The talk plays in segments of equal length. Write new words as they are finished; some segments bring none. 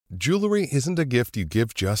Jewelry isn't a gift you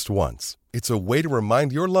give just once. It's a way to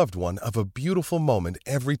remind your loved one of a beautiful moment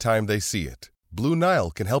every time they see it. Blue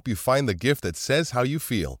Nile can help you find the gift that says how you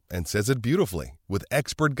feel and says it beautifully, with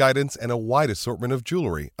expert guidance and a wide assortment of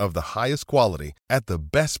jewelry of the highest quality at the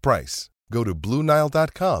best price. Go to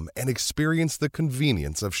BlueNile.com and experience the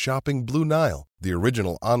convenience of shopping Blue Nile, the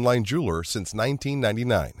original online jeweler since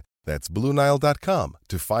 1999. That's BlueNile.com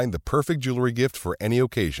to find the perfect jewelry gift for any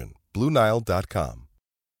occasion. BlueNile.com.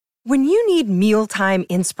 When you need mealtime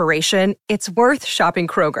inspiration, it's worth shopping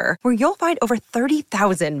Kroger, where you'll find over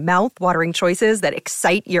 30,000 mouth-watering choices that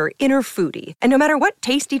excite your inner foodie. And no matter what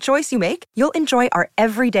tasty choice you make, you'll enjoy our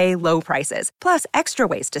everyday low prices, plus extra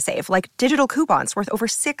ways to save, like digital coupons worth over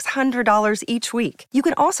 $600 each week. You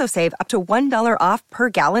can also save up to $1 off per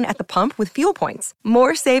gallon at the pump with fuel points.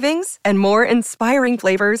 More savings and more inspiring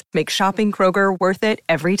flavors make shopping Kroger worth it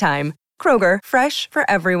every time. Kroger, fresh for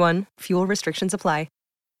everyone. Fuel restrictions apply.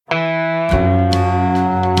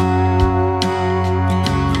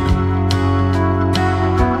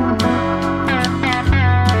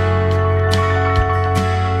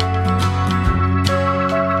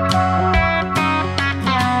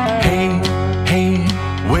 Hey,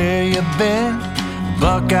 where you been?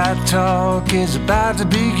 Buckeye Talk is about to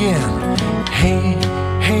begin. Hey,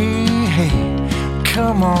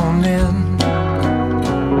 come on in.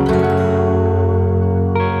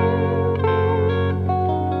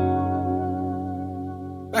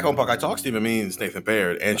 Back on Buckeye Talk, Stephen Means, Nathan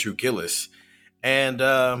Baird, Andrew Gillis. And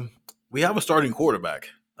we have a starting quarterback.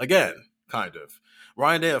 Again, kind of.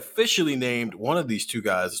 Ryan Day officially named one of these two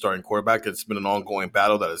guys the starting quarterback. It's been an ongoing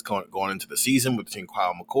battle that has gone into the season between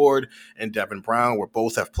Kyle McCord and Devin Brown, where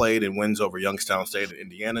both have played in wins over Youngstown State and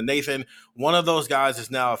Indiana. Nathan, one of those guys is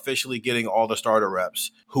now officially getting all the starter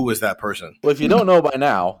reps. Who is that person? Well, if you don't know by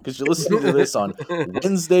now, because you're listening to this on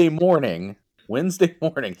Wednesday morning,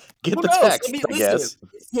 get the text, I guess.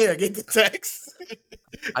 Yeah, get the text.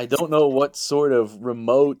 I don't know what sort of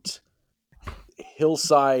remote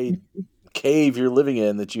hillside cave you're living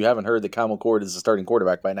in that you haven't heard that Kyle McCord is the starting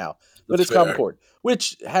quarterback by now. But it's Kyle McCord,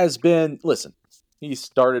 which has been, listen, he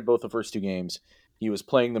started both the first two games. He was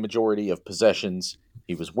playing the majority of possessions.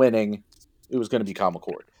 He was winning. It was going to be Kyle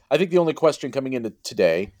McCord. I think the only question coming into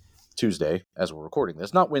today, Tuesday, as we're recording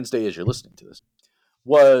this, not Wednesday as you're listening to this,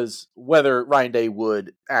 was whether Ryan Day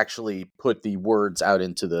would actually put the words out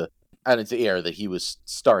into the air that he was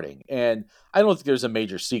starting. And I don't think there's a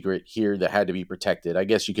major secret here that had to be protected. I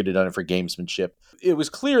guess you could have done it for gamesmanship. It was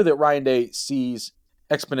clear that Ryan Day sees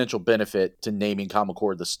exponential benefit to naming Kyle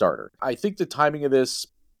McCord the starter. I think the timing of this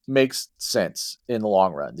makes sense in the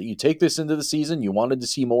long run. That you take this into the season, you wanted to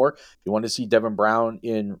see more. You wanted to see Devin Brown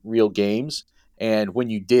in real games. And when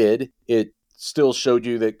you did, it still showed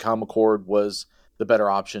you that Kyle McCord was the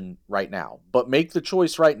better option right now. But make the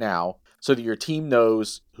choice right now so that your team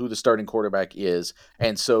knows who the starting quarterback is,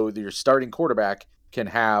 and so that your starting quarterback can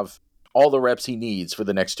have all the reps he needs for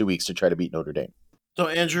the next 2 weeks to try to beat Notre Dame. So,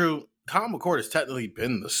 Andrew, Kyle McCord has technically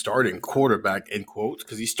been the starting quarterback, in quotes,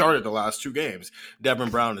 because he started the last two games.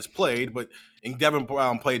 Devin Brown has played, and Devin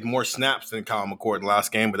Brown played more snaps than Kyle McCord in the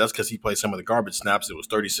last game, but that's because he played some of the garbage snaps. It was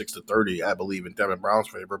 36-30, I believe, in Devin Brown's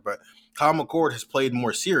favor. But Kyle McCord has played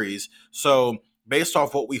more series. So, based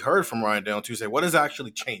off what we heard from Ryan Day on Tuesday, what is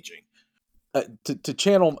actually changing? To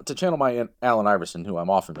channel my Allen Iverson, who I'm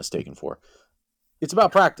often mistaken for, it's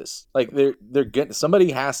about practice. Like they're getting,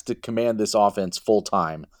 somebody has to command this offense full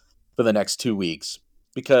time for the next 2 weeks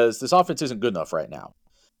because this offense isn't good enough right now.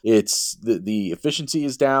 It's the efficiency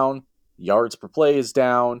is down, yards per play is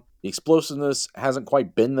down, the explosiveness hasn't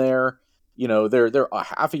quite been there. You know, they're a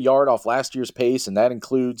half a yard off last year's pace, and that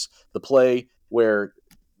includes the play where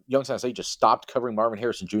Youngstown State just stopped covering Marvin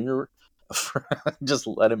Harrison Jr. just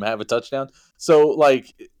let him have a touchdown. So,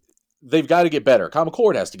 like, they've got to get better. Kyle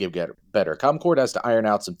McCord has to get better. Kyle McCord has to iron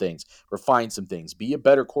out some things, refine some things, be a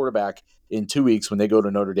better quarterback in 2 weeks when they go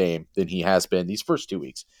to Notre Dame than he has been these first 2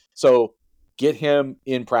 weeks. So get him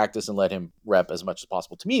in practice and let him rep as much as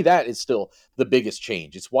possible. To me, that is still the biggest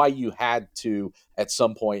change. It's why you had to, at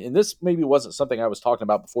some point, and this maybe wasn't something I was talking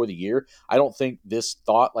about before the year. I don't think this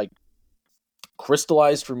thought, like,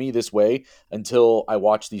 crystallized for me this way until I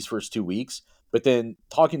watched these first 2 weeks. But then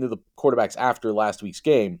talking to the quarterbacks after last week's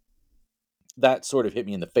game, that sort of hit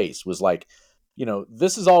me in the face. Was like, you know,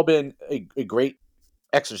 this has all been a great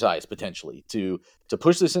exercise potentially to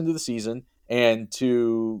push this into the season and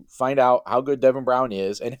to find out how good Devin Brown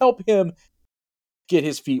is and help him get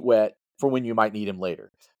his feet wet for when you might need him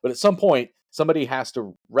later. But at some point, somebody has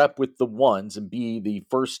to rep with the ones and be the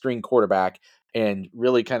first string quarterback and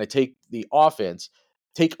really kind of take the offense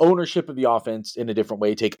take ownership of the offense in a different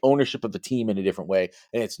way, take ownership of the team in a different way.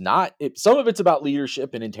 And some of it's about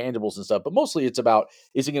leadership and intangibles and stuff, but mostly it's about,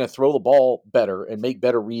 is he going to throw the ball better and make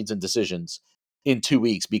better reads and decisions in 2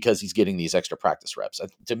 weeks because he's getting these extra practice reps?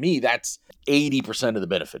 To me, that's 80% of the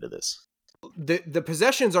benefit of this. The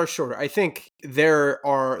possessions are shorter. I think there's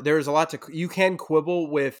a lot you can quibble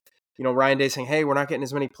with, Ryan Day saying, hey, we're not getting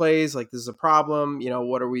as many plays. Like, this is a problem.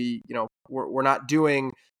 What are we, we're not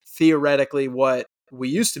doing theoretically what we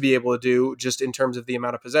used to be able to do just in terms of the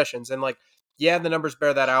amount of possessions. And like, yeah, the numbers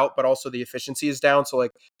bear that out, but also the efficiency is down. So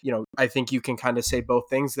like, I think you can kind of say both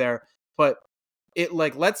things there. But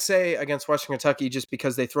let's say against Western Kentucky, just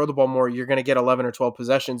because they throw the ball more, you're going to get 11 or 12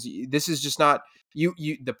 possessions. This is just not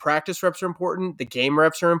the practice reps are important. The game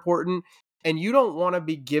reps are important. And you don't want to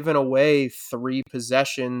be giving away 3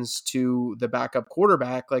 possessions to the backup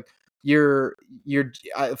quarterback. Like, you're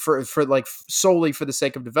for like solely for the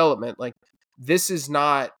sake of development. Like, this is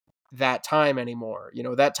not that time anymore.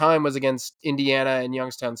 That time was against Indiana and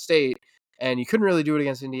Youngstown State, and you couldn't really do it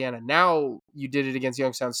against Indiana. Now you did it against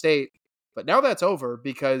Youngstown State. But now that's over,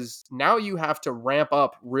 because now you have to ramp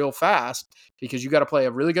up real fast, because you got to play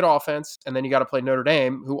a really good offense, and then you got to play Notre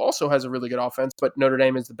Dame, who also has a really good offense, but Notre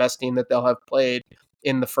Dame is the best team that they'll have played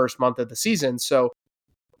in the first month of the season. So,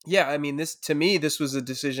 yeah, I mean, this was a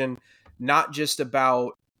decision not just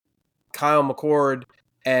about Kyle McCord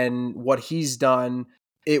and what he's done.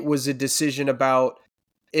 It was a decision about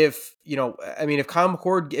if Kyle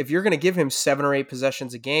McCord, if you're going to give him 7 or 8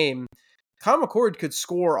 possessions a game, Kyle McCord could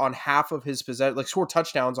score on half of his score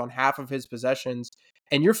touchdowns on half of his possessions.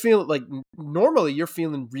 And you're feeling like, normally you're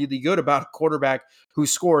feeling really good about a quarterback who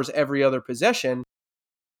scores every other possession.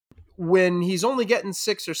 When he's only getting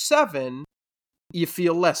 6 or 7, you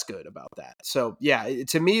feel less good about that. So yeah,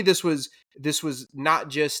 to me, this was not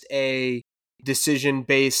just a decision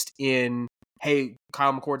based in, hey,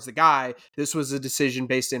 Kyle McCord's the guy. This was a decision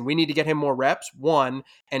based in, we need to get him more reps, 1,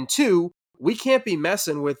 and 2, we can't be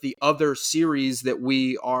messing with the other series that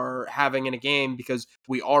we are having in a game because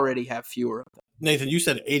we already have fewer of them. Nathan, you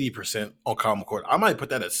said 80% on Kyle McCord. I might put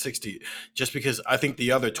that at 60, just because I think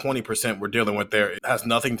the other 20% we're dealing with there has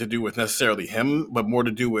nothing to do with necessarily him, but more to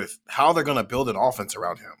do with how they're going to build an offense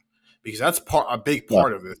around him. Because that's a big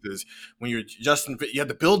part of it, is when you have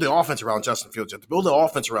to build the offense around Justin Fields. You have to build the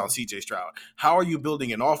offense around CJ Stroud. How are you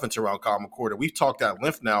building an offense around Kyle McCord? And we've talked at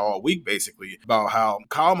length now all week, basically, about how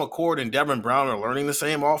Kyle McCord and Devin Brown are learning the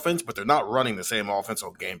same offense, but they're not running the same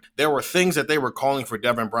offensive game. There were things that they were calling for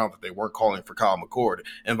Devin Brown that they weren't calling for Kyle McCord,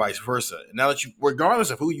 and vice versa. And now that regardless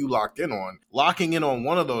of who you locking in on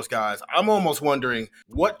one of those guys, I'm almost wondering,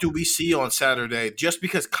 what do we see on Saturday? Just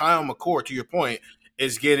because Kyle McCord, to your point,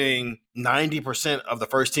 is getting 90% of the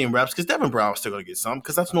first team reps, because Devin Brown is still going to get some,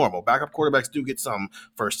 because that's normal. Backup quarterbacks do get some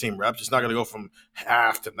first team reps. It's not going to go from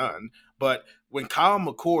half to none. But when Kyle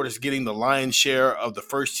McCord is getting the lion's share of the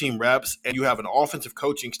first team reps, and you have an offensive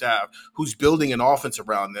coaching staff who's building an offense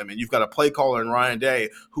around them, and you've got a play caller in Ryan Day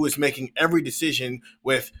who is making every decision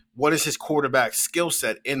with what is his quarterback skill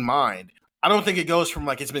set in mind, I don't think it goes from,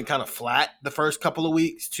 like, it's been kind of flat the first couple of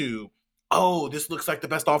weeks to, oh, this looks like the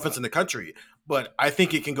best offense in the country. But I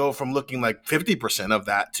think it can go from looking like 50% of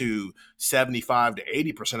that to 75 to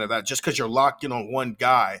 80% of that, just because you're locked in on one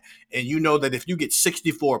guy. And you know that if you get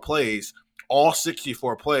 64 plays, all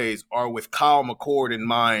 64 plays are with Kyle McCord in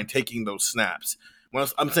mind taking those snaps. Well,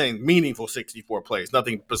 I'm saying meaningful 64 plays,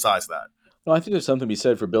 nothing besides that. No, I think there's something to be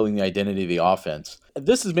said for building the identity of the offense.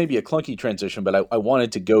 This is maybe a clunky transition, but I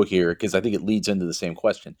wanted to go here because I think it leads into the same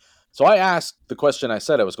question. So I asked the question I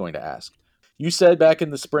said I was going to ask. You said back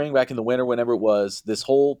in the spring, back in the winter, whenever it was, this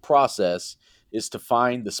whole process is to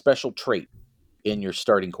find the special trait in your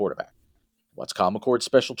starting quarterback. What's Kyle McCord's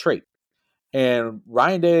special trait? And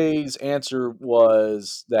Ryan Day's answer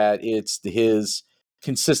was that it's his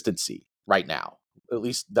consistency right now. At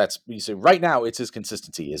least that's what you say. Right now, it's his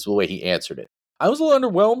consistency is the way he answered it. I was a little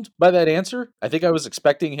underwhelmed by that answer. I think I was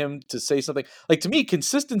expecting him to say something like, to me,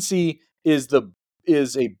 consistency is a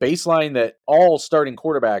baseline that all starting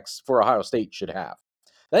quarterbacks for Ohio State should have.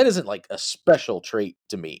 That isn't like a special trait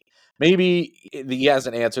to me. Maybe he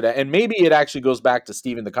hasn't answered that. And maybe it actually goes back to,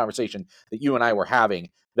 Steven, the conversation that you and I were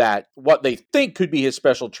having, that what they think could be his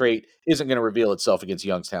special trait isn't going to reveal itself against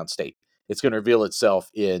Youngstown State. It's going to reveal itself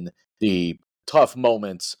in the tough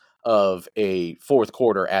moments of a fourth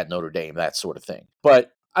quarter at Notre Dame, that sort of thing.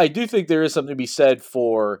 But I do think there is something to be said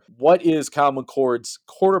for what is Kyle McCord's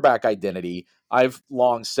quarterback identity. I've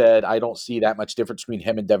long said I don't see that much difference between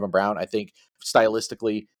him and Devin Brown. I think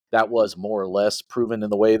stylistically that was more or less proven in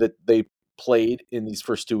the way that they played in these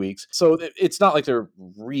first 2 weeks. So it's not like they're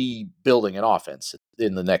rebuilding an offense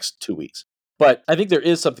in the next 2 weeks. But I think there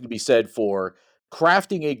is something to be said for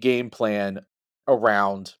crafting a game plan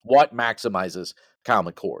around what maximizes Kyle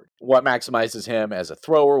McCord, what maximizes him as a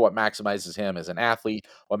thrower, what maximizes him as an athlete,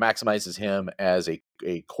 what maximizes him as a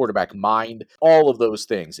quarterback mind, all of those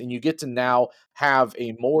things. And you get to now have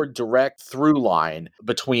a more direct through line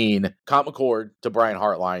between Kyle McCord to Brian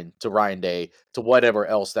Hartline to Ryan Day to whatever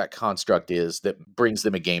else that construct is that brings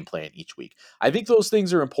them a game plan each week. I think those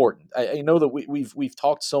things are important. I know that we've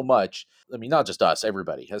talked so much. I mean, not just us,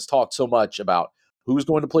 everybody has talked so much about who's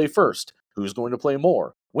going to play first, who's going to play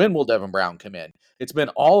more, when will Devin Brown come in. It's been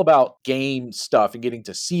all about game stuff and getting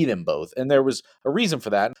to see them both, and there was a reason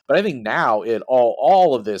for that. But I think now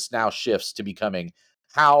all of this now shifts to becoming,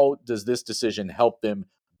 how does this decision help them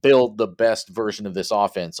build the best version of this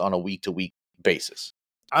offense on a week-to-week basis?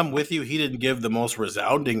 I'm with you. He didn't give the most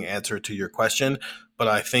resounding answer to your question, but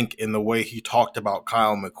I think in the way he talked about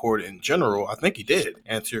Kyle McCord in general, I think he did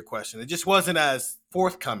answer your question. It just wasn't as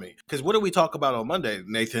forthcoming. Because what did we talk about on Monday,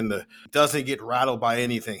 Nathan? Doesn't get rattled by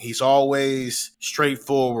anything. He's always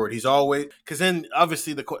straightforward. He's always, because then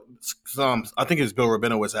obviously I think it was Bill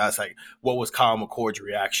Rabino was asked, like, what was Kyle McCord's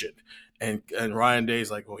reaction? And Ryan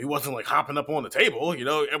Day's like, well, he wasn't like hopping up on the table, you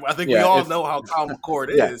know. I think we all know how Kyle McCord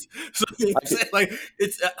is.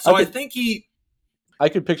 So I think I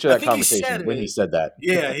could picture that conversation when he said that.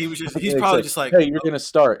 Yeah, he's probably just like, hey, you're gonna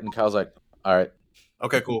start, and Kyle's like, all right,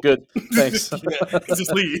 okay, cool, good, thanks.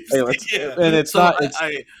 Just leave. Hey, and it's so not.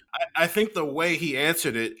 I think the way he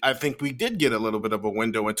answered it, I think we did get a little bit of a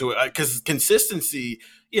window into it, because consistency.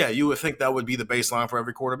 Yeah, you would think that would be the baseline for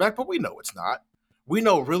every quarterback, but we know it's not. We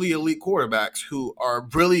know really elite quarterbacks who are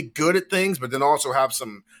really good at things, but then also have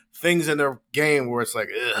some things in their game where it's like,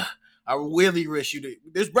 ugh, I really wish you did.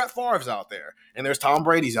 There's Brett Favre's out there, and there's Tom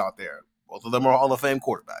Brady's out there. Both of them are Hall of Fame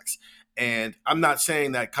quarterbacks. And I'm not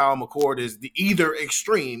saying that Kyle McCord is the either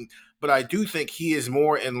extreme, but I do think he is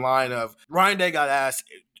more in line of, Ryan Day got asked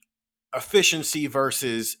efficiency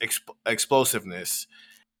versus explosiveness.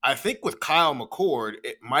 I think with Kyle McCord,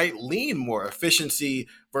 it might lean more efficiency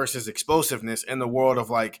versus explosiveness in the world of,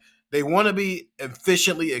 like, they want to be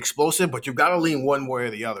efficiently explosive, but you've got to lean one way or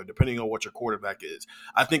the other, depending on what your quarterback is.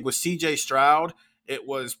 I think with C.J. Stroud, it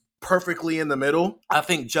was perfectly in the middle. I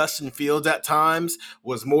think Justin Fields at times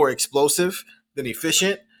was more explosive than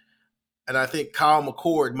efficient. And I think Kyle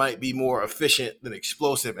McCord might be more efficient than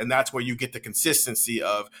explosive. And that's where you get the consistency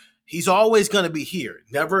of, he's always going to be here.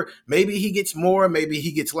 Never, maybe he gets more, maybe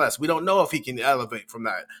he gets less. We don't know if he can elevate from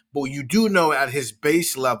that. But you do know at his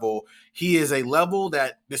base level, he is a level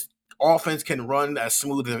that this offense can run as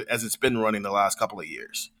smooth as it's been running the last couple of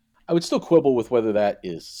years. I would still quibble with whether that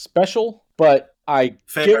is special, but I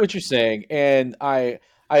get what you're saying. And I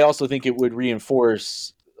also think it would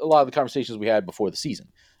reinforce a lot of the conversations we had before the season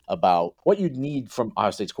about what you'd need from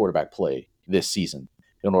Ohio State's quarterback play this season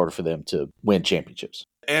in order for them to win championships.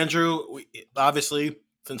 Andrew, obviously,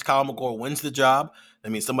 since Kyle McCord wins the job, I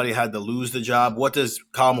mean, somebody had to lose the job. What does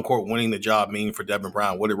Kyle McCord winning the job mean for Devin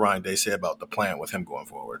Brown? What did Ryan Day say about the plan with him going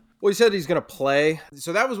forward? Well, he said he's going to play.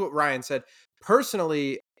 So that was what Ryan said.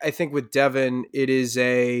 Personally, I think with Devin, it is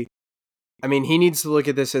he needs to look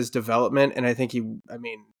at this as development. And I think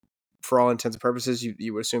for all intents and purposes,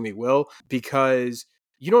 you would assume he will, because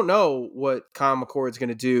you don't know what Kyle McCord is going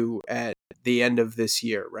to do at the end of this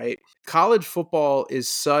year, right? College football is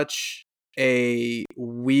such a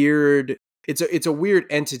weird, it's a weird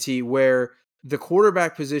entity where the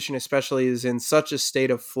quarterback position especially is in such a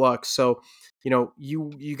state of flux. So,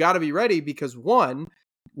 you got to be ready, because one,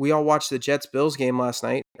 we all watched the Jets-Bills game last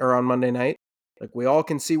night or on Monday night. Like, we all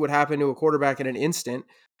can see what happened to a quarterback in an instant.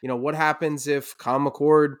 What happens if Kyle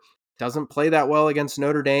McCord doesn't play that well against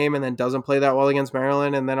Notre Dame and then doesn't play that well against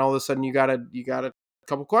Maryland, and then all of a sudden you got a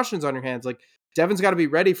couple questions on your hands? Like, Devin's got to be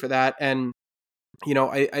ready for that. And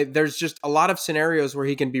there's just a lot of scenarios where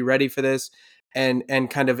he can be ready for this and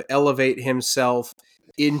kind of elevate himself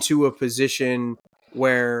into a position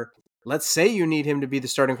where, let's say you need him to be the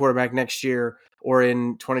starting quarterback next year or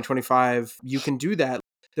in 2025, you can do that.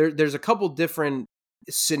 There's a couple different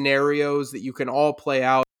scenarios that you can all play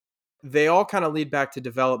out. They all kind of lead back to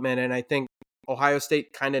development, and I think Ohio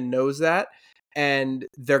State kind of knows that, and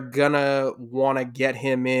they're gonna want to get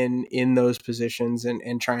him in those positions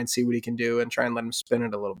and try and see what he can do and try and let him spin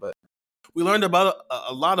it a little bit. We learned about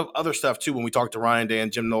a lot of other stuff too when we talked to Ryan Day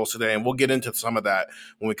and Jim Knowles today, and we'll get into some of that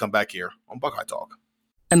when we come back here on Buckeye Talk.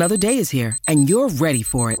 Another day is here, and you're ready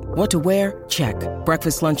for it. What to wear? Check.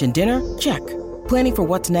 Breakfast, lunch, and dinner? Check. Planning for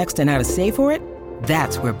what's next and how to save for it?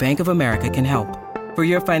 That's where Bank of America can help. For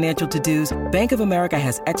your financial to-dos, Bank of America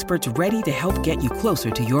has experts ready to help get you closer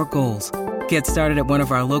to your goals. Get started at one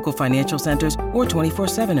of our local financial centers or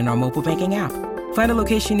 24/7 in our mobile banking app. Find a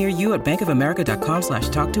location near you at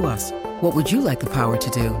bankofamerica.com/talktous. What would you like the power to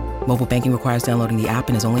do? Mobile banking requires downloading the app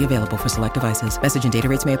and is only available for select devices. Message and data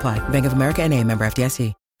rates may apply. Bank of America N.A., member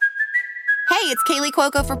FDIC. Hey, it's Kaylee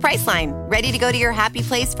Cuoco for Priceline. Ready to go to your happy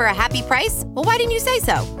place for a happy price? Well, why didn't you say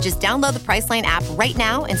so? Just download the Priceline app right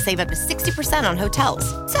now and save up to 60% on hotels.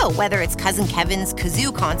 So whether it's Cousin Kevin's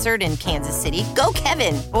Kazoo Concert in Kansas City, go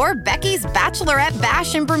Kevin, or Becky's Bachelorette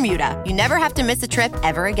Bash in Bermuda, you never have to miss a trip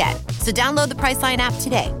ever again. So download the Priceline app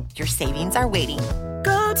today. Your savings are waiting.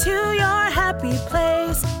 Go to your happy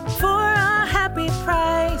place for a happy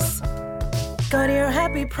price. Go to your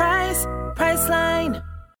happy price, Priceline.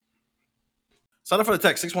 Sign up for the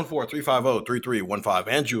text 614-350-3315.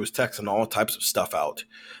 Andrew is texting all types of stuff out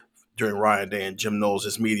during Ryan Day and Jim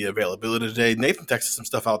Knowles' media availability today. Nathan texted some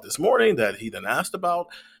stuff out this morning that he then asked about.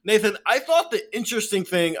 Nathan, I thought the interesting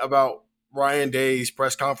thing about Ryan Day's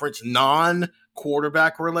press conference,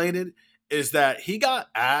 non-quarterback related, is that he got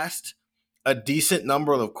asked a decent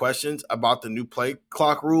number of questions about the new play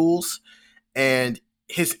clock rules, and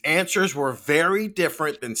his answers were very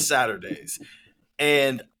different than Saturday's.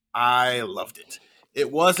 And I loved it.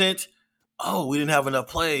 It wasn't, oh, we didn't have enough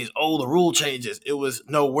plays. Oh, the rule changes. It was,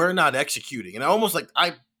 no, we're not executing. And I almost like,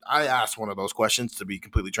 I asked one of those questions, to be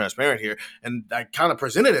completely transparent here, and I kind of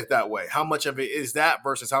presented it that way. How much of it is that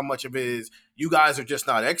versus how much of it is you guys are just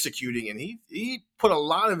not executing? And he put a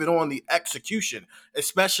lot of it on the execution,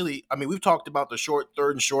 especially, I mean, we've talked about the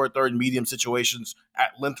third and medium situations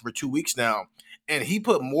at length for 2 weeks now. And he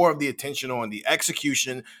put more of the attention on the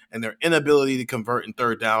execution and their inability to convert in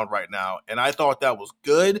third down right now. And I thought that was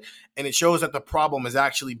good. And it shows that the problem is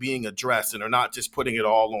actually being addressed and they're not just putting it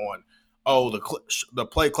all on, oh, the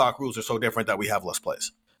play clock rules are so different that we have less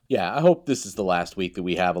plays. Yeah, I hope this is the last week that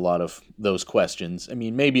we have a lot of those questions. I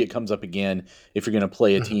mean, maybe it comes up again if you're going to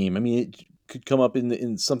play a team. I mean, it could come up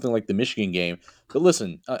in something like the Michigan game. But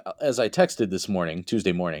listen, as I texted this morning,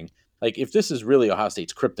 Tuesday morning, like, if this is really Ohio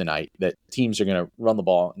State's kryptonite, that teams are going to run the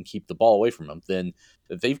ball and keep the ball away from them, then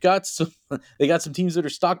they got some teams that are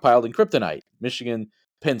stockpiled in kryptonite. Michigan,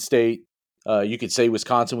 Penn State, you could say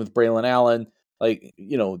Wisconsin with Braylon Allen. Like,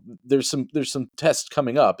 you know, there's some tests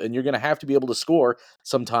coming up, and you're going to have to be able to score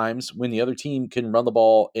sometimes when the other team can run the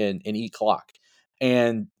ball and eat clock.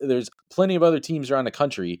 And there's plenty of other teams around the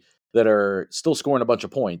country that are still scoring a bunch of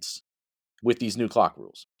points with these new clock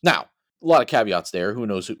rules. Now, a lot of caveats there. Who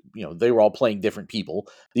knows? They were all playing different people.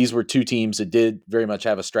 These were two teams that did very much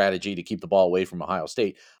have a strategy to keep the ball away from Ohio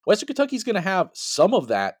State. Western Kentucky's going to have some of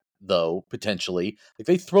that, though, potentially. Like,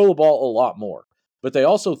 they throw the ball a lot more, but they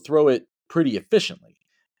also throw it pretty efficiently.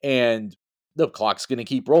 And the clock's going to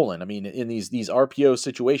keep rolling. I mean, in these RPO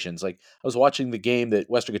situations, like, I was watching the game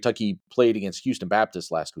that Western Kentucky played against Houston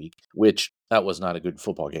Baptist last week, which that was not a good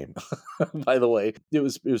football game, by the way. It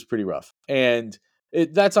was pretty rough. And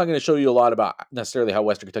that's not going to show you a lot about necessarily how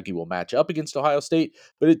Western Kentucky will match up against Ohio State,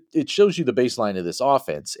 but it shows you the baseline of this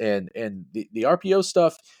offense. And the RPO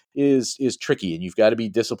stuff is tricky, and you've got to be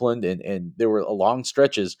disciplined. And there were long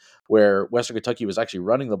stretches where Western Kentucky was actually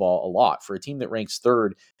running the ball a lot. For a team that ranks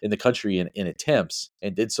third in the country in attempts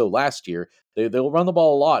and did so last year, they'll run the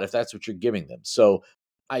ball a lot if that's what you're giving them. So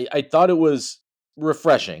I thought it was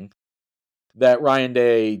refreshing that Ryan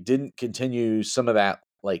Day didn't continue some of that,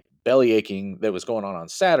 like, belly aching that was going on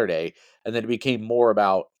Saturday, and then it became more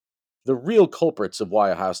about the real culprits of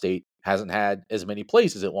why Ohio State hasn't had as many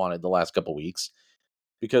plays as it wanted the last couple weeks,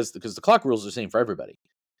 because the clock rules are the same for everybody.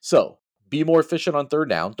 So be more efficient on third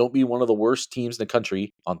down. Don't be one of the worst teams in the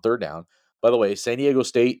country on third down. By the way, San Diego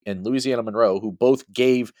State and Louisiana Monroe, who both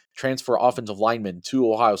gave transfer offensive linemen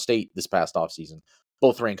to Ohio State this past offseason,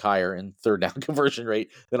 both rank higher in third down conversion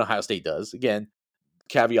rate than Ohio State does. Again,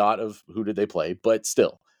 caveat of who did they play, but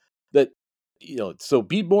still. That, so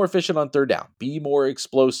be more efficient on third down, be more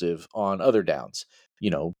explosive on other downs,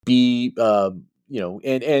 be,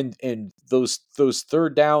 and those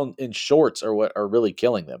third down in shorts are what are really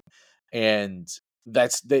killing them. And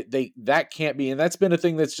that can't be, and that's been a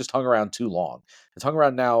thing that's just hung around too long. It's hung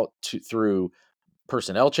around now through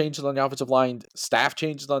personnel changes on the offensive line, staff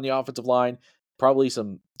changes on the offensive line, probably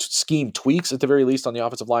some scheme tweaks at the very least on the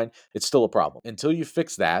offensive line. It's still a problem. Until you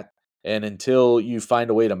fix that, and until you find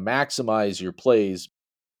a way to maximize your plays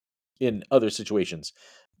in other situations,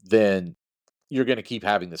 then you're going to keep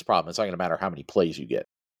having this problem. It's not going to matter how many plays you get.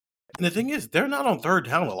 And the thing is, they're not on third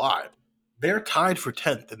down a lot. They're tied for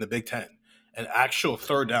 10th in the Big Ten in actual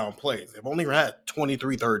third down plays. They've only had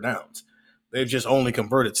 23 third downs. They've just only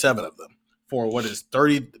converted 7 of them for what is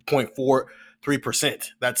 30.43%.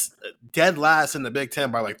 That's dead last in the Big Ten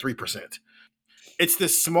by like 3%. it's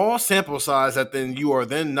this small sample size that then you are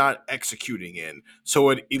then not executing in. So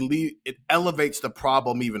it elevates the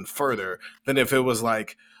problem even further than if it was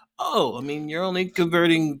like, oh, I mean, you're only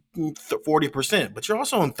converting 40%, but you're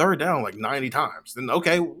also on third down like 90 times. Then,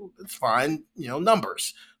 okay, well, it's fine,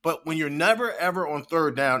 numbers. But when you're never, ever on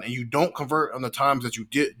third down and you don't convert on the times that you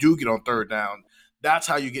do get on third down, that's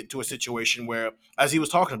how you get into a situation where, as he was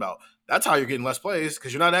talking about, that's how you're getting less plays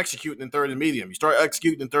because you're not executing in third and medium. You start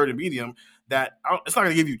executing in third and medium, it's not going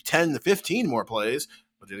to give you 10 to 15 more plays,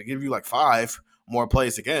 but it'll give you like 5 more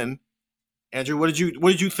plays again. Andrew, what did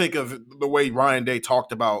you think of the way Ryan Day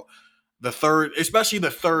talked about the third, especially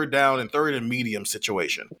the third down and third and medium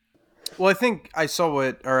situation? Well, I think I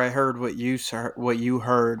heard what you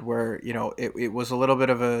heard, where it was a little bit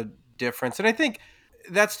of a difference, and I think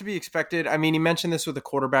that's to be expected. I mean, he mentioned this with the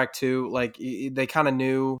quarterback too. Like they kind of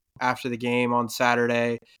knew after the game on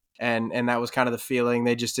Saturday, and that was kind of the feeling.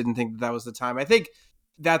 They just didn't think that was the time. I think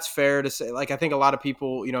that's fair to say. Like I think a lot of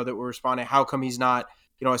people, that were responding, how come he's not?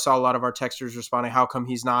 I saw a lot of our texters responding, how come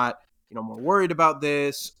he's not, more worried about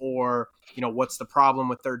this, or what's the problem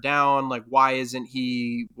with third down? Like, why doesn't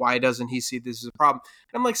he see this as a problem?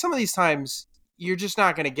 And I'm like, some of these times you're just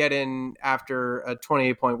not going to get in after a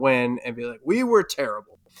 28-point win and be like, we were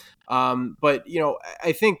terrible. But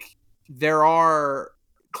I think there are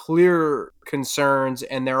clear concerns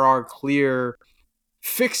and there are clear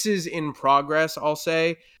fixes in progress, I'll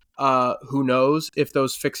say. Who knows if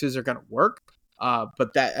those fixes are going to work?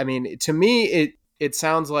 But to me, it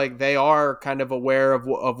sounds like they are kind of aware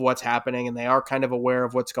of what's happening and they are kind of aware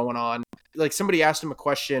of what's going on. Like somebody asked him a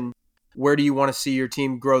question, where do you want to see your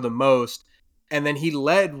team grow the most? And then he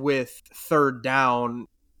led with third down.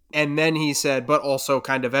 And then he said, but also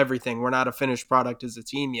kind of everything. We're not a finished product as a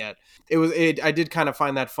team yet. I did kind of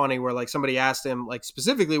find that funny where like somebody asked him like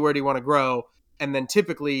specifically, where do you want to grow? And then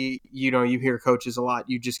typically, you hear coaches a lot,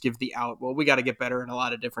 you just give the out. Well, we got to get better in a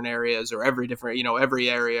lot of different areas or every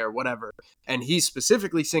area or whatever. And he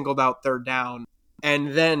specifically singled out third down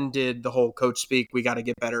and then did the whole coach speak. We got to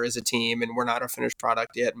get better as a team and we're not a finished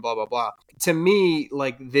product yet and blah, blah, blah. To me,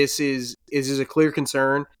 like this is a clear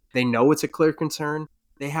concern. They know it's a clear concern.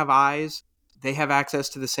 They have eyes. They have access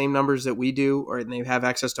to the same numbers that we do, or they have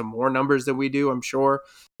access to more numbers than we do, I'm sure.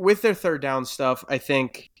 With their third down stuff, I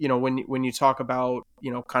think, when you talk about,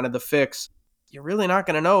 kind of the fix, you're really not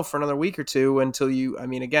going to know for another week or two until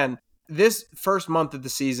again, this first month of the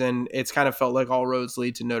season, it's kind of felt like all roads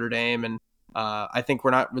lead to Notre Dame. And I think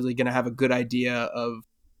we're not really going to have a good idea of,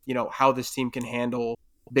 how this team can handle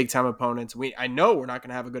big time opponents. I know we're not going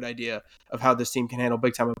to have a good idea of how this team can handle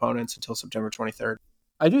big time opponents until September 23rd.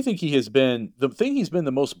 I do think he's been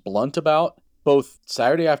the most blunt about, both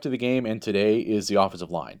Saturday after the game and today, is the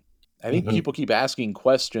offensive line. I think people keep asking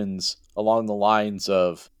questions along the lines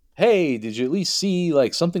of, hey, did you at least see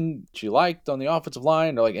like something you liked on the offensive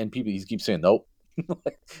line? Or and people, he keeps saying nope.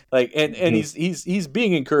 And he's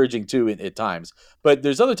being encouraging too at times. But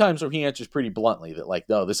there's other times where he answers pretty bluntly that like,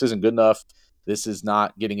 no, this isn't good enough. This is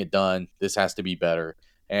not getting it done. This has to be better.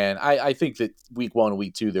 And I think that week 1 and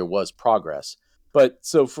week 2 there was progress. But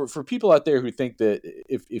so for people out there who think that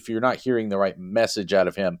if you're not hearing the right message out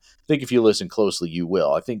of him, I think if you listen closely, you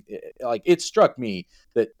will. I think it struck me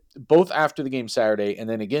that both after the game Saturday and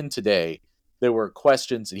then again today, there were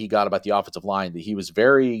questions that he got about the offensive line that he was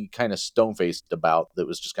very kind of stone-faced about, that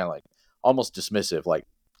was just kind of like almost dismissive. Like,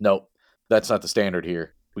 nope, that's not the standard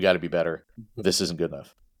here. We got to be better. This isn't good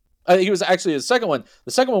enough. I think it was actually the second one.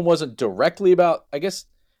 The second one wasn't directly about, I guess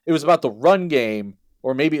it was about the run game,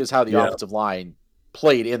 or maybe it was how the offensive line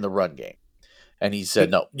played in the run game. And he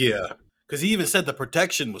said no. Yeah. Because he even said the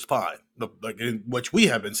protection was fine, which we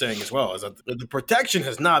have been saying as well. Is that the protection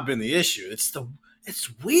has not been the issue.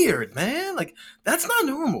 It's weird, man. Like, that's not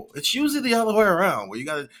normal. It's usually the other way around, where you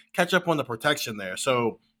got to catch up on the protection there.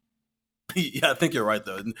 So, yeah, I think you're right,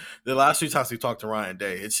 though. The last 2 times we talked to Ryan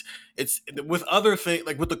Day, it's with other things,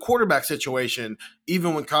 like with the quarterback situation,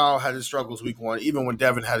 even when Kyle had his struggles week 1, even when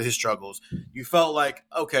Devin had his struggles, you felt like,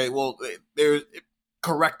 okay, well, they're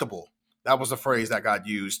correctable. That was a phrase that got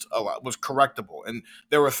used a lot, was correctable. And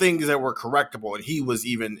there were things that were correctable, and he was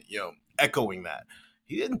even, echoing that.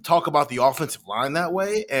 He didn't talk about the offensive line that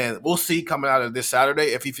way, and we'll see coming out of this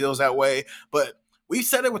Saturday if he feels that way. But we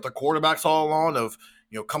said it with the quarterbacks all along of,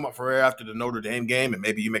 come up for air after the Notre Dame game, and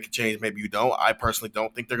maybe you make a change, maybe you don't. I personally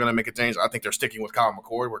don't think they're going to make a change. I think they're sticking with Kyle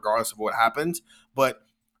McCord regardless of what happens. But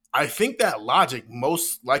I think that logic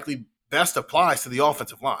most likely best applies to the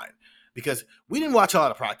offensive line, because we didn't watch a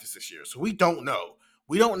lot of practice this year, so we don't know.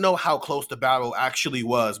 We don't know how close the battle actually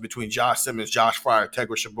was between Josh Simmons, Josh Fryer,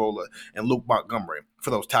 Tegra Shabola, and Luke Montgomery for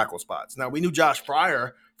those tackle spots. Now, we knew Josh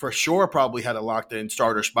Fryer for sure probably had a locked in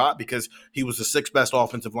starter spot because he was the sixth best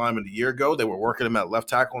offensive lineman a year ago. They were working him at left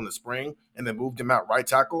tackle in the spring and then moved him out right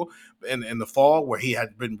tackle in the fall, where he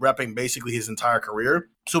had been repping basically his entire career.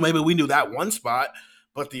 So maybe we knew that one spot,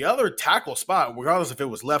 but the other tackle spot, regardless if it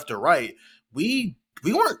was left or right, we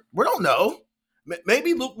don't know.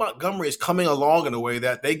 Maybe Luke Montgomery is coming along in a way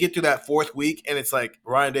that they get to that fourth week and it's like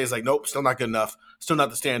Ryan Day is like, nope, still not good enough, still not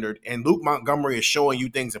the standard. And Luke Montgomery is showing you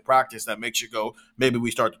things in practice that makes you go, maybe we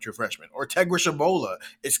start the true freshman. Or Tegra Shabola,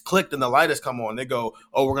 it's clicked and the light has come on. They go,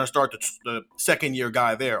 oh, we're going to start the second year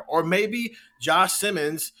guy there. Or maybe Josh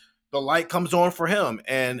Simmons, the light comes on for him,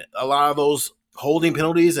 and a lot of those holding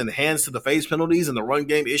penalties and hands to the face penalties and the run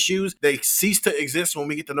game issues, they cease to exist when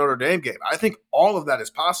we get to Notre Dame game. I think all of that is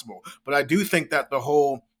possible, but I do think that the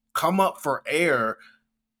whole come up for air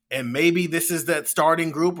and maybe this is that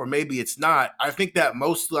starting group or maybe it's not, I think that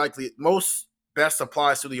most best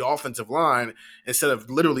applies to the offensive line instead of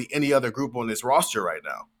literally any other group on this roster right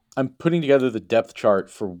now. I'm putting together the depth chart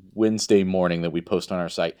for Wednesday morning that we post on our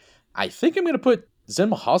site. I think I'm going to put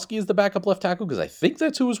Zen Michalski as the backup left tackle because I think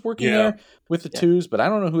that's who was working there with the twos, but I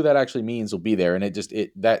don't know who that actually means will be there. And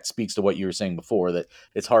that speaks to what you were saying before, that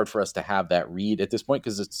it's hard for us to have that read at this point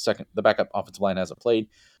because the backup offensive line hasn't played.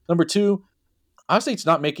 Number two, Ohio State's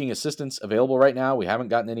not making assistants available right now. We haven't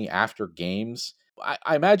gotten any after games.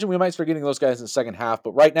 I imagine we might start getting those guys in the second half,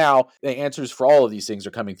 but right now the answers for all of these things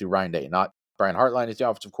are coming through Ryan Day, not Brian Hartline as the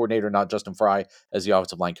offensive coordinator, not Justin Fry as the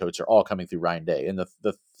offensive line coach. Are all coming through Ryan Day. And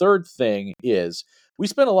the third thing is we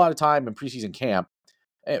spent a lot of time in preseason camp,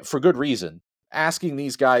 for good reason, asking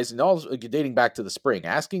these guys, and all dating back to the spring,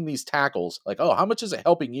 asking these tackles, like, oh, how much is it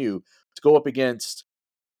helping you to go up against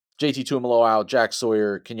JT Tuimoloau, Jack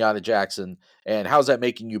Sawyer, Kenyatta Jackson, and how's that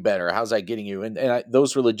making you better? How's that getting you? And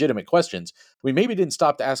those were legitimate questions. We maybe didn't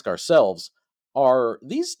stop to ask ourselves, are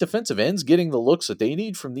these defensive ends getting the looks that they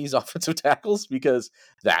need from these offensive tackles? Because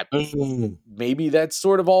that maybe that's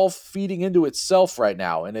sort of all feeding into itself right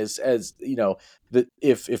now. And as you know,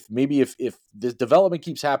 if the development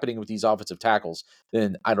keeps happening with these offensive tackles,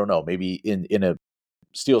 then I don't know, maybe in a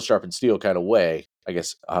steel sharpens steel kind of way, I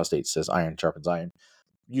guess Ohio State says iron sharpens iron,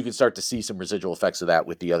 you can start to see some residual effects of that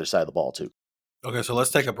with the other side of the ball too. Okay, so let's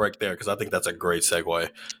take a break there because I think that's a great segue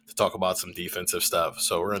to talk about some defensive stuff.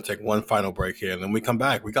 So we're going to take one final break here, and then we come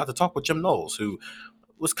back. We got to talk with Jim Knowles, who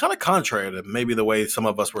was kind of contrary to maybe the way some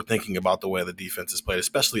of us were thinking about the way the defense is played,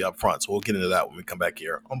 especially up front. So we'll get into that when we come back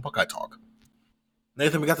here on Buckeye Talk.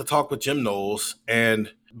 Nathan, we got to talk with Jim Knowles,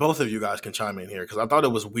 and both of you guys can chime in here because I thought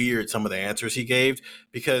it was weird some of the answers he gave,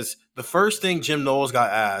 because the first thing Jim Knowles got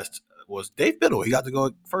asked was Dave Biddle. He got to go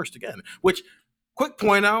first again, which, quick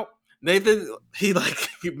point out, Nathan, he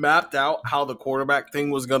mapped out how the quarterback thing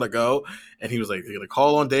was going to go. And he was like, he's going to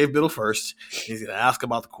call on Dave Biddle first. He's going to ask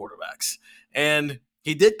about the quarterbacks. And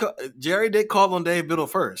Jerry did call on Dave Biddle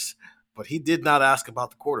first, but he did not ask about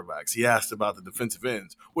the quarterbacks. He asked about the defensive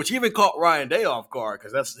ends, which even caught Ryan Day off guard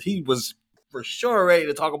because he was for sure ready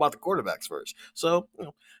to talk about the quarterbacks first. So,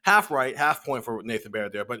 half right, half point for Nathan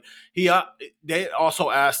Baird there. But they also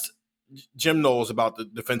asked Jim Knowles about the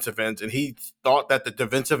defensive ends, and he thought that the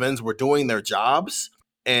defensive ends were doing their jobs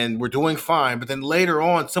and were doing fine. But then later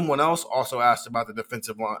on, someone else also asked about the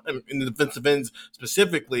defensive line and the defensive ends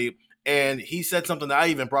specifically, and he said something that I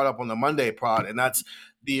even brought up on the Monday pod, and that's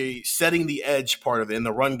the setting the edge part of it in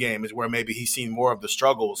the run game is where maybe he's seen more of the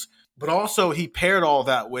struggles. But also he paired all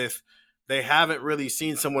that with they haven't really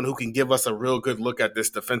seen someone who can give us a real good look at this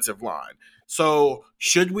defensive line. So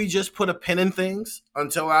should we just put a pin in things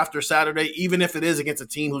until after Saturday, even if it is against a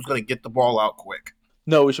team who's going to get the ball out quick?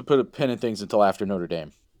 No, we should put a pin in things until after Notre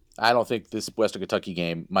Dame. I don't think this Western Kentucky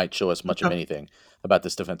game might show us much of anything about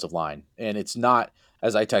this defensive line. And it's not,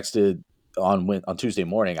 as I texted on Tuesday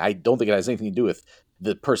morning, I don't think it has anything to do with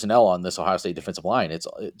the personnel on this Ohio State defensive line. It's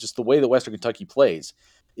just the way that Western Kentucky plays.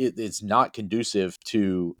 It's not conducive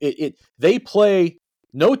to it. They play.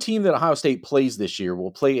 No team that Ohio State plays this year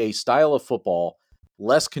will play a style of football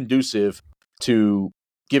less conducive to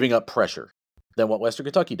giving up pressure than what Western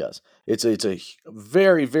Kentucky does. It's a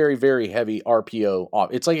very, very, very heavy RPO.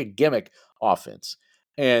 It's like a gimmick offense.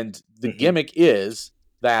 And the gimmick is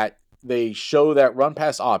that they show that run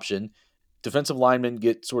pass option. Defensive linemen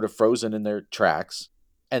get sort of frozen in their tracks,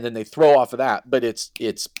 and then they throw off of that. But it's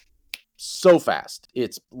so fast.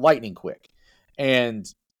 It's lightning quick. And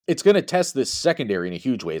it's going to test this secondary in a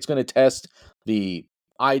huge way. It's going to test the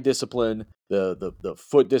eye discipline, the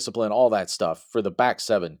foot discipline, all that stuff for the back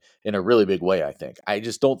seven in a really big way, I think. I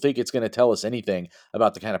just don't think it's going to tell us anything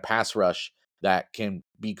about the kind of pass rush that can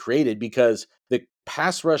be created, because the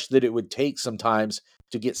pass rush that it would take sometimes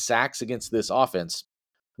to get sacks against this offense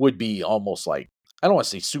would be almost like I don't want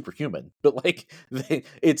to say superhuman, but like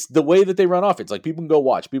it's the way that they run offense. Like people can go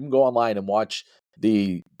watch, people can go online and watch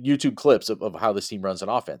the YouTube clips of how this team runs an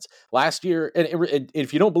offense. Last year, and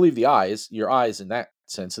if you don't believe your eyes in that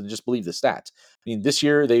sense, and just believe the stats. I mean, this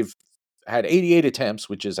year they've had 88 attempts,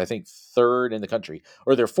 which is I think third in the country,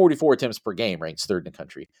 or their 44 attempts per game ranks third in the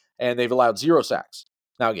country, and they've allowed 0 sacks.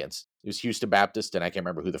 Now again, it was Houston Baptist, and I can't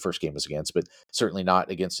remember who the first game was against, but certainly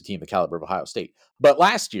not against a team the caliber of Ohio State. But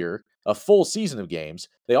last year, a full season of games,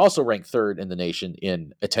 they also ranked third in the nation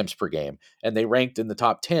in attempts per game, and they ranked in the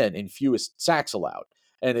top 10 in fewest sacks allowed.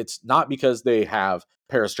 And it's not because they have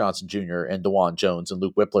Paris Johnson Jr. and DeJuan Jones and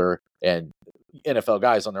Luke Whippler and NFL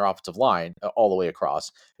guys on their offensive line all the way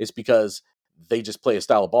across. It's because they just play a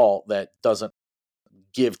style of ball that doesn't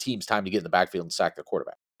give teams time to get in the backfield and sack their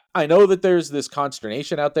quarterback. I know that there's this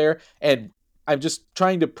consternation out there, and I'm just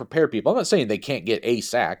trying to prepare people. I'm not saying they can't get any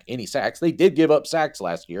sacks. They did give up sacks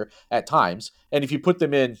last year at times. And if you put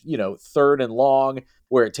them in, third and long,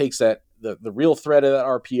 where it takes that the real threat of that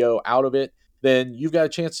RPO out of it, then you've got a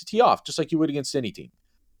chance to tee off, just like you would against any team.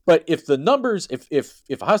 But if the numbers, if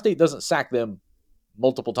Ohio State doesn't sack them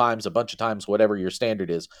multiple times, a bunch of times, whatever your standard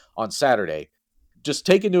is on Saturday, just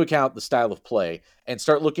take into account the style of play and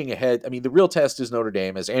start looking ahead. I mean, the real test is Notre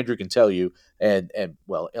Dame, as Andrew can tell you, and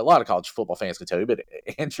well, a lot of college football fans can tell you, but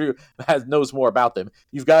Andrew knows more about them.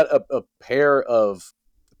 You've got a pair of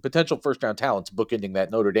potential first-round talents bookending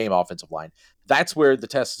that Notre Dame offensive line. That's where the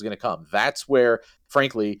test is going to come. That's where,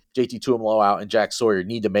 frankly, JT Tuimoloau and Jack Sawyer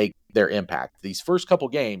need to make their impact. These first couple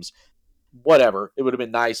games, whatever, it would have been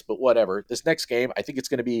nice, but whatever. This next game, I think it's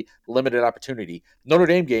going to be limited opportunity. Notre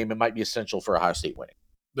Dame game, it might be essential for Ohio State winning.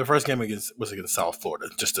 The first game was against South Florida,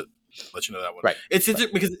 just to let you know that one. Right.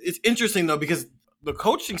 Because it's interesting though, because the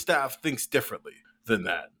coaching staff thinks differently than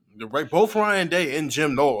that. Right, both Ryan Day and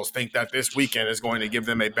Jim Knowles think that this weekend is going to give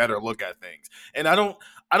them a better look at things. And I don't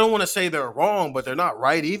want to say they're wrong, but they're not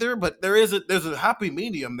right either. But there's a happy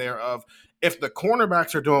medium there of if the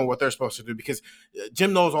cornerbacks are doing what they're supposed to do, because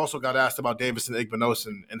Jim Knowles also got asked about Davison Igbenos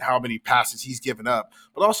and how many passes he's given up.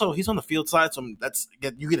 But also he's on the field side, so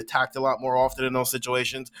you get attacked a lot more often in those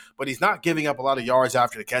situations. But he's not giving up a lot of yards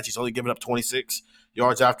after the catch. He's only giving up 26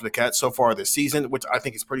 yards after the catch so far this season, which I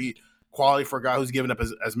think is pretty quality for a guy who's given up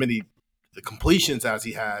as many completions as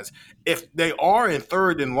he has. If they are in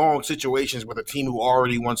third and long situations with a team who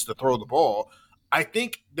already wants to throw the ball, I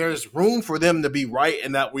think there's room for them to be right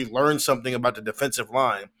in that we learned something about the defensive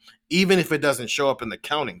line, even if it doesn't show up in the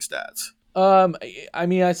counting stats. I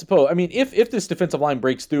mean, I suppose. I mean, if this defensive line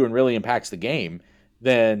breaks through and really impacts the game,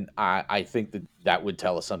 then I think that would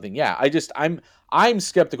tell us something. Yeah, I'm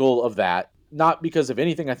skeptical of that. Not because of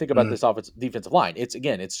anything I think about this defensive line.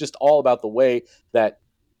 It's just all about the way that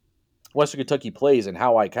Western Kentucky plays and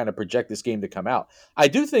how I kind of project this game to come out. I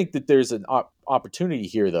do think that there's an opportunity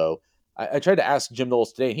here, though. I tried to ask Jim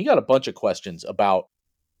Knowles today, and he got a bunch of questions about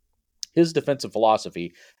his defensive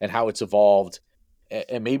philosophy and how it's evolved,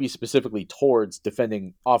 and maybe specifically towards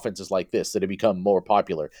defending offenses like this that have become more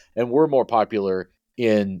popular and were more popular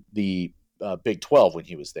in the Big 12 when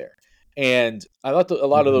he was there. And I thought a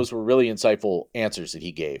lot of those were really insightful answers that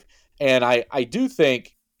he gave. And I do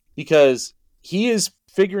think because he is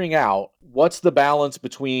figuring out what's the balance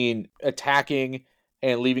between attacking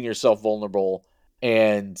and leaving yourself vulnerable.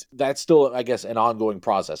 And that's still, I guess, an ongoing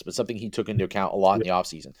process, but something he took into account a lot in the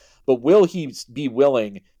offseason. But will he be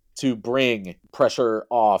willing to bring pressure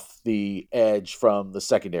off the edge from the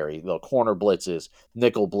secondary, the corner blitzes,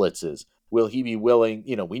 nickel blitzes? Will he be willing,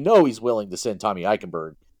 we know he's willing to send Tommy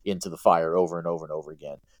Eichenberg into the fire over and over and over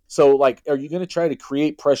again. So, are you going to try to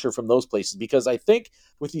create pressure from those places? Because I think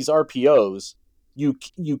with these RPOs, you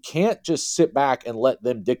can't just sit back and let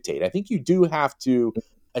them dictate. I think you do have to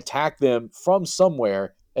attack them from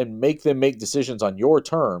somewhere and make them make decisions on your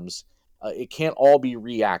terms. It can't all be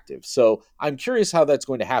reactive. So I'm curious how that's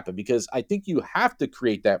going to happen, because I think you have to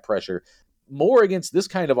create that pressure more against this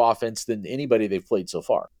kind of offense than anybody they've played so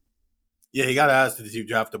far. Yeah, he got asked, did you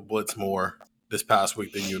have to blitz more this past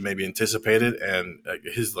week than you maybe anticipated, and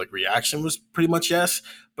his reaction was pretty much yes.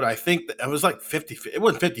 But I think that it was 50. It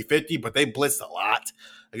wasn't 50-50, but they blitzed a lot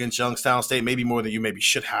against Youngstown State, maybe more than you maybe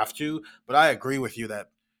should have to. But I agree with you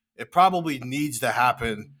that it probably needs to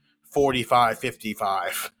happen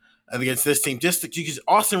 45-55 against this team. Just because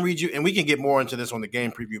Austin reads you, and we can get more into this on the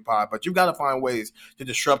game preview pod, but you've got to find ways to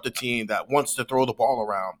disrupt a team that wants to throw the ball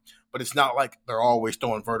around. But it's not like they're always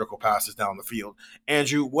throwing vertical passes down the field.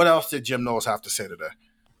 Andrew, what else did Jim Knowles have to say today?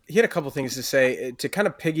 He had a couple things to say to kind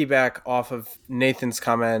of piggyback off of Nathan's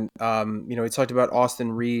comment. He talked about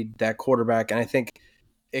Austin Reed, that quarterback, and I think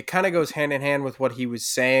it kind of goes hand in hand with what he was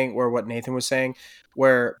saying, or what Nathan was saying,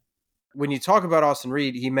 where when you talk about Austin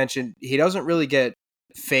Reed, he mentioned he doesn't really get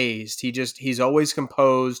phased. He's always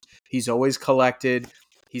composed. He's always collected.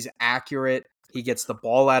 He's accurate. He gets the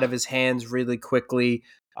ball out of his hands really quickly.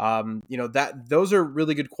 That those are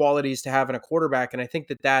really good qualities to have in a quarterback. And I think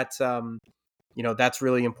that's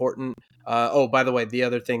really important. By the way, the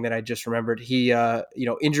other thing that I just remembered,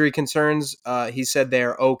 injury concerns, he said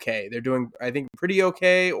they're okay. They're doing, I think, pretty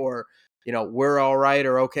okay, or, we're all right,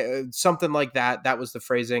 or okay, something like that. That was the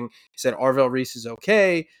phrasing. He said Arvell Reese is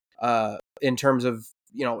okay in terms of,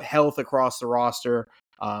 health across the roster.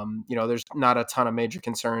 There's not a ton of major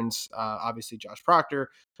concerns. Obviously Josh Proctor,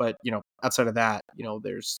 but, outside of that,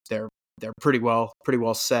 they're pretty well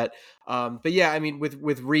set. But yeah, I mean,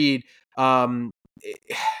 with Reed,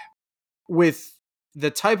 with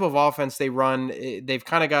the type of offense they run, they've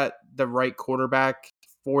kind of got the right quarterback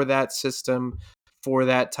for that system, for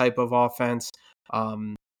that type of offense.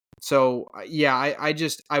 I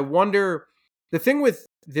wonder. The thing with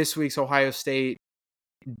this week's Ohio State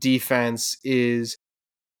defense is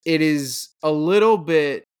it is a little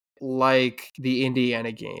bit like the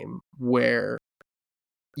Indiana game where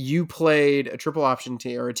you played a triple option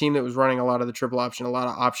team, or a team that was running a lot of the triple option, a lot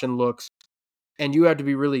of option looks, and you have to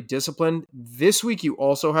be really disciplined. This week, you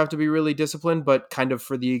also have to be really disciplined, but kind of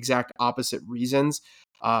for the exact opposite reasons.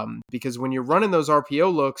 Because when you're running those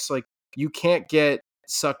RPO looks, like, you can't get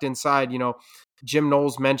sucked inside. Jim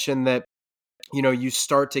Knowles mentioned that, you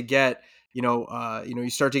start to get, you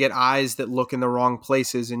start to get eyes that look in the wrong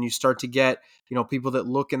places, and you start to get, people that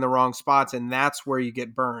look in the wrong spots, and that's where you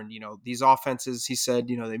get burned. These offenses, he said,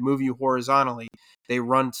 they move you horizontally, they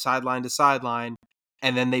run sideline to sideline,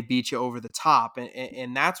 and then they beat you over the top.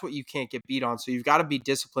 And that's what you can't get beat on. So you've got to be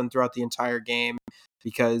disciplined throughout the entire game,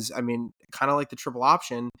 because, I mean, kind of like the triple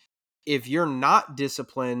option, if you're not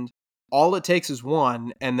disciplined, all it takes is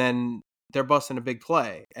one, and then they're busting a big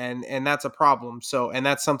play. And that's a problem. So, and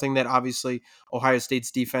that's something that obviously Ohio State's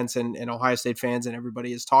defense and Ohio State fans and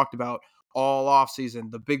everybody has talked about all offseason,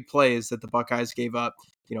 the big plays that the Buckeyes gave up.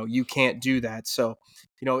 You can't do that. So,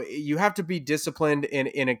 you have to be disciplined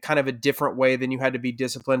in a kind of a different way than you had to be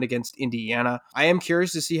disciplined against Indiana. I am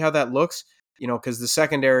curious to see how that looks, because the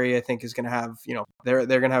secondary, I think, is going to have, they're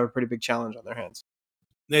going to have a pretty big challenge on their hands.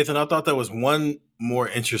 Nathan, I thought there was one more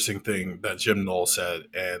interesting thing that Jim Knowles said,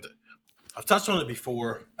 and I've touched on it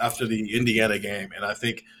before after the Indiana game, and I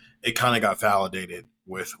think it kind of got validated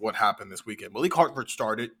with what happened this weekend. Malik Hartford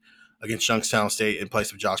started against Youngstown State in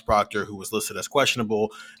place of Josh Proctor, who was listed as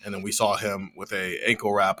questionable, and then we saw him with a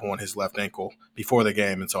ankle wrap on his left ankle before the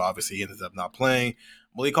game, and so obviously he ended up not playing.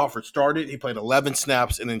 Malik Hartford started. He played 11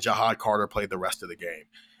 snaps, and then Jahad Carter played the rest of the game.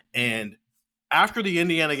 And after the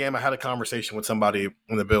Indiana game, I had a conversation with somebody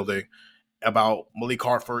in the building about Malik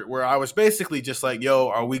Hartford, where I was basically just like, yo,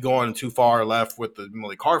 are we going too far left with the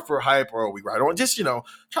Malik Hartford hype, or are we right on? Just,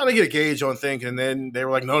 trying to get a gauge on things. And then they were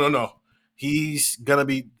like, no. He's going to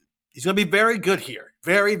be very good here.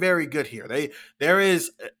 Very, very good here. There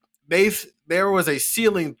was a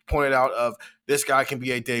ceiling pointed out of this guy can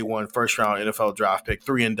be a day one first round NFL draft pick,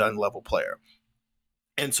 3-and-done level player.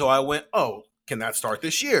 And so I went, oh, can that start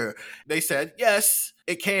this year? They said, yes,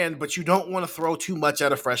 it can, but you don't want to throw too much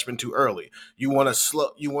at a freshman too early. You want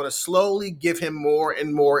to slowly give him more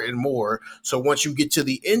and more and more. So once you get to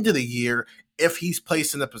the end of the year, if he's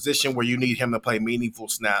placed in a position where you need him to play meaningful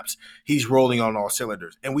snaps, he's rolling on all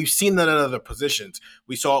cylinders. And we've seen that at other positions.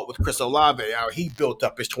 We saw it with Chris Olave, how he built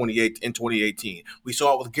up his 2018. We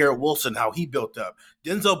saw it with Garrett Wilson, how he built up.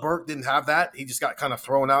 Denzel Burke didn't have that. He just got kind of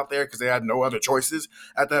thrown out there because they had no other choices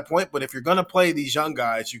at that point. But if you're going to play these young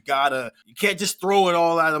guys, you can't just throw it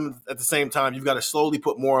all at them at the same time. You've got to slowly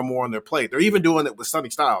put more and more on their plate. They're even doing it with Sonny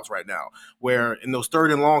Styles right now, where in those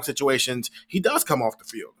 3rd and long situations, he does come off the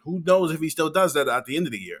field. Who knows if he still does that at the end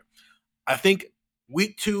of the year? I think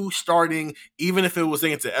week 2 starting, even if it was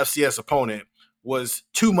against an FCS opponent, was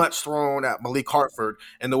too much thrown at Malik Hartford.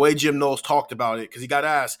 And the way Jim Knowles talked about it, because he got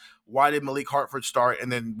asked, why did Malik Hartford start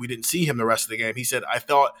and then we didn't see him the rest of the game? He said, I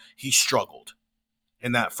thought he struggled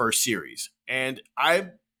in that first series. And I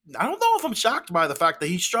don't know if I'm shocked by the fact that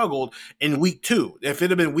he struggled in week 2. If it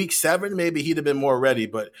had been week 7, maybe he'd have been more ready.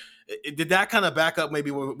 But did that kind of back up maybe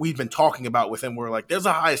what we've been talking about with him, where like there's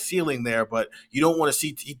a high ceiling there, but you don't want to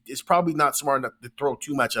see it's probably not smart enough to throw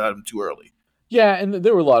too much at him too early. Yeah, and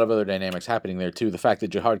there were a lot of other dynamics happening there too. The fact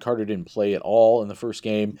that Jahad Carter didn't play at all in the first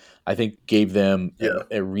game, I think, gave them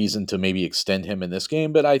a reason to maybe extend him in this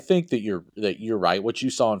game. But I think that you're right. What you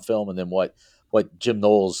saw in film, and then what Jim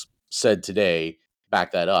Knowles said today,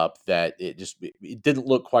 back that up. That it didn't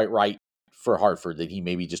look quite right for Hartford. That he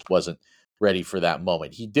maybe just wasn't ready for that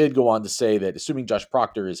moment. He did go on to say that assuming Josh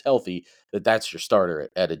Proctor is healthy, that's your starter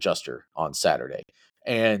at adjuster on Saturday.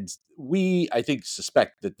 And I think,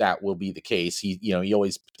 suspect that will be the case. He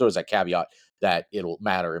always throws that caveat that it'll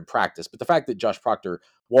matter in practice. But the fact that Josh Proctor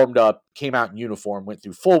warmed up, came out in uniform, went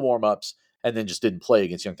through full warm-ups, and then just didn't play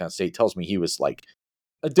against Youngstown State tells me he was like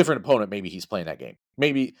a different opponent. Maybe he's playing that game.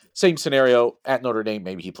 Maybe same scenario at Notre Dame.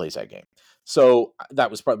 Maybe he plays that game. So that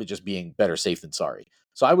was probably just being better safe than sorry.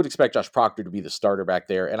 So I would expect Josh Proctor to be the starter back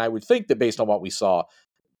there. And I would think that based on what we saw,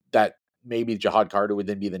 that maybe Jihad Carter would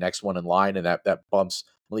then be the next one in line, and that bumps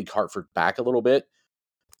Malik Hartford back a little bit.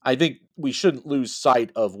 I think we shouldn't lose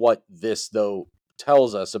sight of what this, though,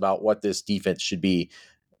 tells us about what this defense should be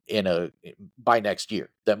by next year.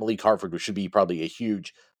 That Malik Hartford should be probably a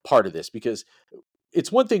huge part of this, because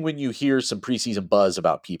it's one thing when you hear some preseason buzz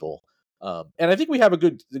about people. And I think we have a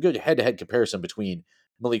good head-to-head comparison between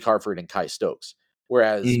Malik Hartford and Kai Stokes.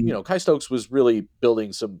 Whereas, Kai Stokes was really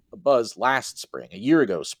building some buzz last spring, a year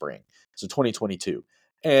ago spring, so 2022.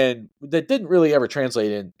 And that didn't really ever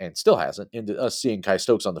translate in, and still hasn't, into us seeing Kai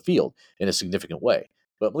Stokes on the field in a significant way.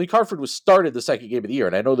 But Malik Hartford was started the second game of the year,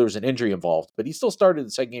 and I know there was an injury involved, but he still started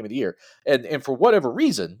the second game of the year. And for whatever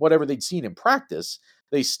reason, whatever they'd seen in practice,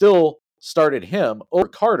 they still started him over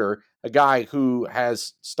Carter, a guy who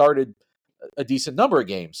has started a decent number of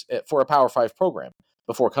games for a Power 5 program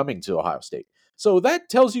before coming to Ohio State. So that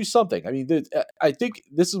tells you something. I mean, I think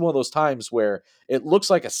this is one of those times where it looks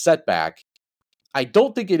like a setback. I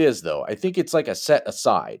don't think it is, though. I think it's like a set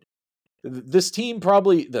aside. This team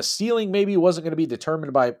probably, the ceiling maybe wasn't going to be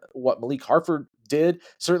determined by what Malik Hartford did,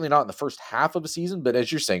 certainly not in the first half of the season, but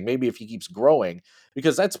as you're saying, maybe if he keeps growing,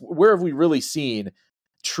 because that's where have we really seen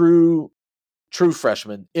true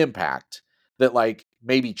freshman impact that like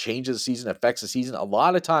maybe changes the season, affects the season. A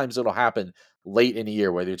lot of times it'll happen late in the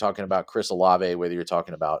year, whether you're talking about Chris Olave, whether you're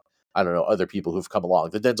talking about, I don't know, other people who've come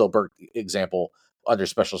along. The Denzel Burke example under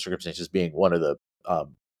special circumstances being one of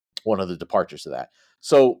the departures to that.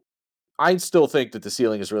 So I still think that the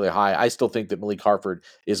ceiling is really high. I still think that Malik Hartford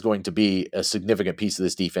is going to be a significant piece of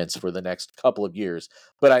this defense for the next couple of years.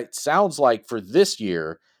 But it sounds like for this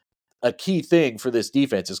year, a key thing for this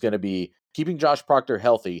defense is going to be keeping Josh Proctor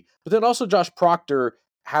healthy, but then also Josh Proctor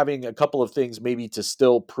having a couple of things maybe to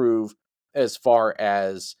still prove as far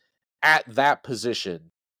as at that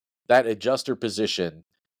position, that adjuster position.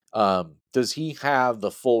 Does he have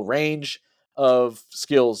the full range of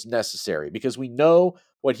skills necessary? Because we know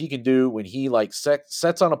what he can do when he like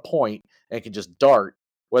sets on a point and can just dart,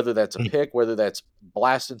 whether that's a pick, whether that's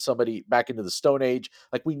blasting somebody back into the Stone Age.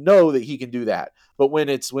 Like, we know that he can do that. But when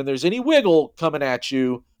there's any wiggle coming at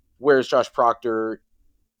you, where's Josh Proctor?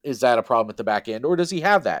 Is that a problem at the back end, or does he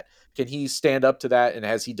have that? Can he stand up to that, and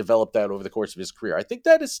has he developed that over the course of his career? I think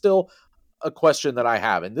that is still a question that I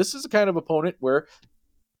have. And this is a kind of opponent where,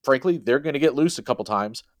 frankly, they're going to get loose a couple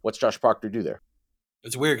times. What's Josh Proctor do there?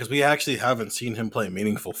 It's weird because we actually haven't seen him play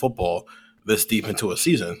meaningful football this deep into a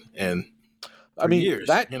season. And years,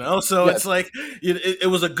 so it's like it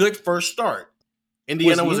was a good first start.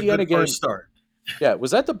 Indiana was a good first start. Yeah, was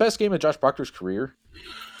that the best game of Josh Proctor's career?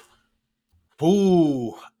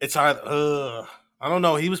 Ooh, it's either. I don't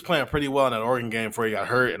know. He was playing pretty well in that Oregon game before he got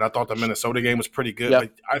hurt, and I thought the Minnesota game was pretty good.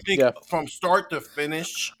 But I think from start to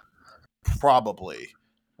finish, probably.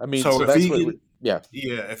 I mean, so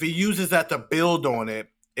if he uses that to build on it,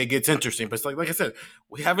 it gets interesting. But it's like I said,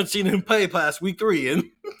 we haven't seen him play past week 3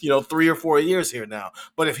 in 3 or 4 years here now.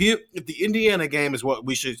 But if the Indiana game is what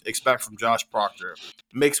we should expect from Josh Proctor,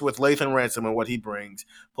 mixed with Lathan Ransom and what he brings,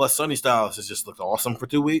 plus Sonny Styles has just looked awesome for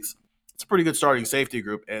 2 weeks, it's a pretty good starting safety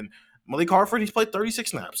group. And Malik Hartford, he's played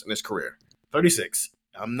 36 snaps in his career. 36.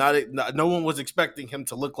 No one was expecting him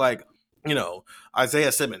to look like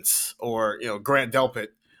Isaiah Simmons or Grant Delpit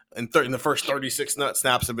in the first 36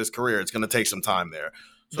 snaps of his career. It's going to take some time there.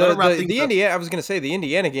 So I was going to say the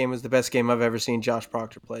Indiana game was the best game I've ever seen Josh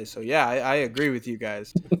Proctor play. So yeah, I agree with you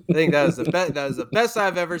guys. I think that was the best. That was the best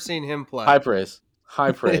I've ever seen him play. High praise.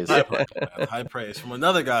 High praise from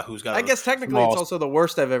another guy who's got. I guess technically it's also the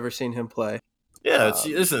worst I've ever seen him play. Yeah,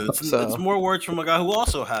 it's more words from a guy who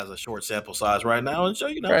also has a short sample size right now, and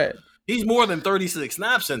so right. He's more than 36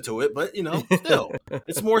 snaps into it, but still,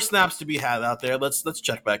 it's more snaps to be had out there. Let's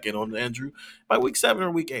check back in on Andrew by week 7 or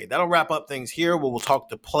week 8. That'll wrap up things here. We'll talk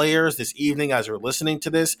to players this evening as you're listening to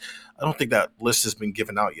this. I don't think that list has been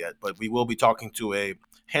given out yet, but we will be talking to a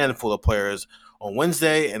handful of players on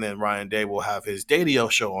Wednesday, and then Ryan Day will have his Dadio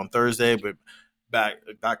show on Thursday, but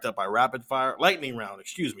backed up by lightning round.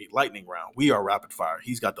 We are rapid fire.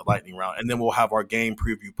 He's got the lightning round, and then we'll have our game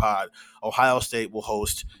preview pod. Ohio State will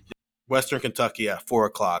host Western Kentucky at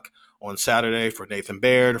 4:00 on Saturday. For Nathan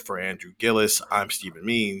Baird, for Andrew Gillis, I'm Stephen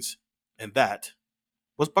Means, and that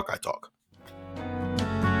was Buckeye Talk.